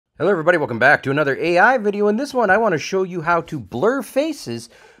Hello everybody, welcome back to another AI video. In this one, I want to show you how to blur faces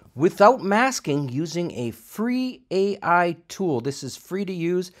without masking using a free AI tool. This is free to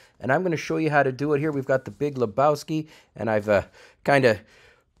use, and I'm going to show you how to do it here. We've got the Big Lebowski, and I've kind of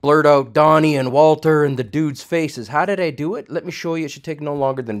blurred out Donnie and Walter and the dude's faces. How did I do it? Let me show you. It should take no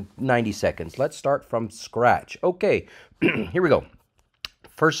longer than 90 seconds. Let's start from scratch. Okay, here we go.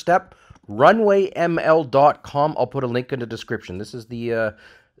 First step, RunwayML.com. I'll put a link in the description. This is the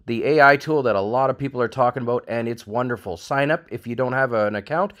AI tool that a lot of people are talking about, and it's wonderful. Sign up if you don't have an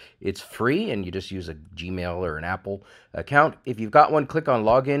account. It's free, and you just use a Gmail or an Apple account. If you've got one, click on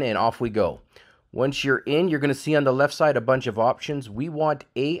login, and off we go. Once you're in, you're going to see on the left side a bunch of options. We want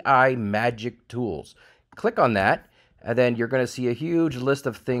AI magic tools. Click on that, and then you're going to see a huge list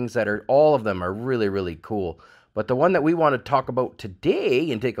of things that are, all of them are really, really cool. But the one that we want to talk about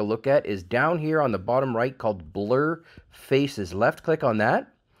today and take a look at is down here on the bottom right called Blur Faces. Left click on that.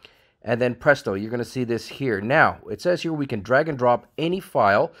 And then presto, you're going to see this here. Now, it says here we can drag and drop any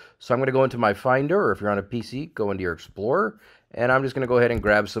file. So I'm going to go into my Finder, or if you're on a PC, go into your Explorer. And I'm just going to go ahead and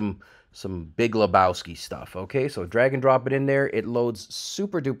grab some Big Lebowski stuff. Okay, so drag and drop it in there. It loads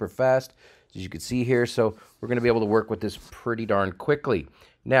super duper fast, as you can see here. So we're going to be able to work with this pretty darn quickly.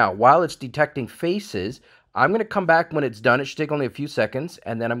 Now, while it's detecting faces, I'm going to come back when it's done. It should take only a few seconds,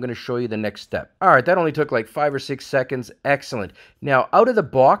 and then I'm going to show you the next step. All right, that only took like 5 or 6 seconds. Excellent. Now, out of the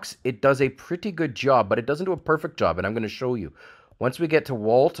box, it does a pretty good job, but it doesn't do a perfect job, and I'm going to show you. Once we get to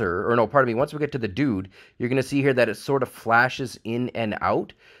Walter, or no, pardon me, once we get to the dude, you're going to see here that it sort of flashes in and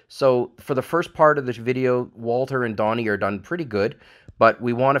out. So for the first part of this video, Walter and Donnie are done pretty good, but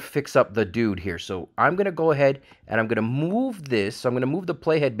we want to fix up the dude here. So I'm going to go ahead and I'm going to move this. So I'm going to move the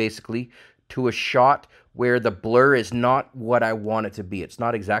playhead basically to a shot where the blur is not what I want it to be. It's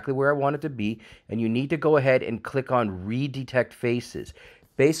not exactly where I want it to be, and you need to go ahead and click on Redetect Faces.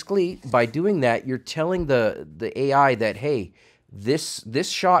 Basically, by doing that, you're telling the AI that, hey, this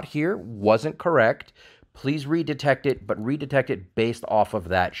shot here wasn't correct. Please redetect it, but redetect it based off of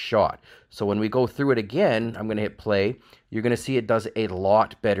that shot. So when we go through it again, I'm going to hit play. You're going to see it does a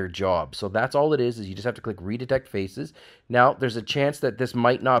lot better job. So that's all it is you just have to click Redetect Faces. Now, there's a chance that this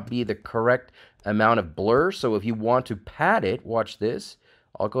might not be the correct amount of blur. So if you want to pad it, watch this.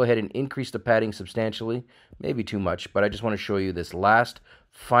 I'll go ahead and increase the padding substantially. Maybe too much, but I just want to show you this last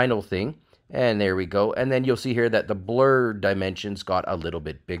final thing. And there we go. And then you'll see here that the blur dimensions got a little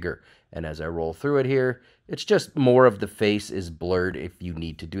bit bigger. And as I roll through it here, it's just more of the face is blurred if you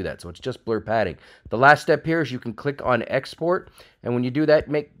need to do that. So it's just blur padding. The last step here is you can click on export. And when you do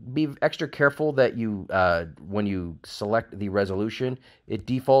that, be extra careful that you, when you select the resolution, it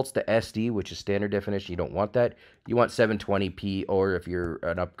defaults to SD, which is standard definition. You don't want that. You want 720p, or if you're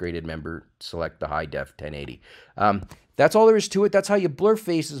an upgraded member, select the high def 1080. That's all there is to it. That's how you blur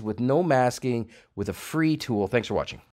faces with no masking with a free tool. Thanks for watching.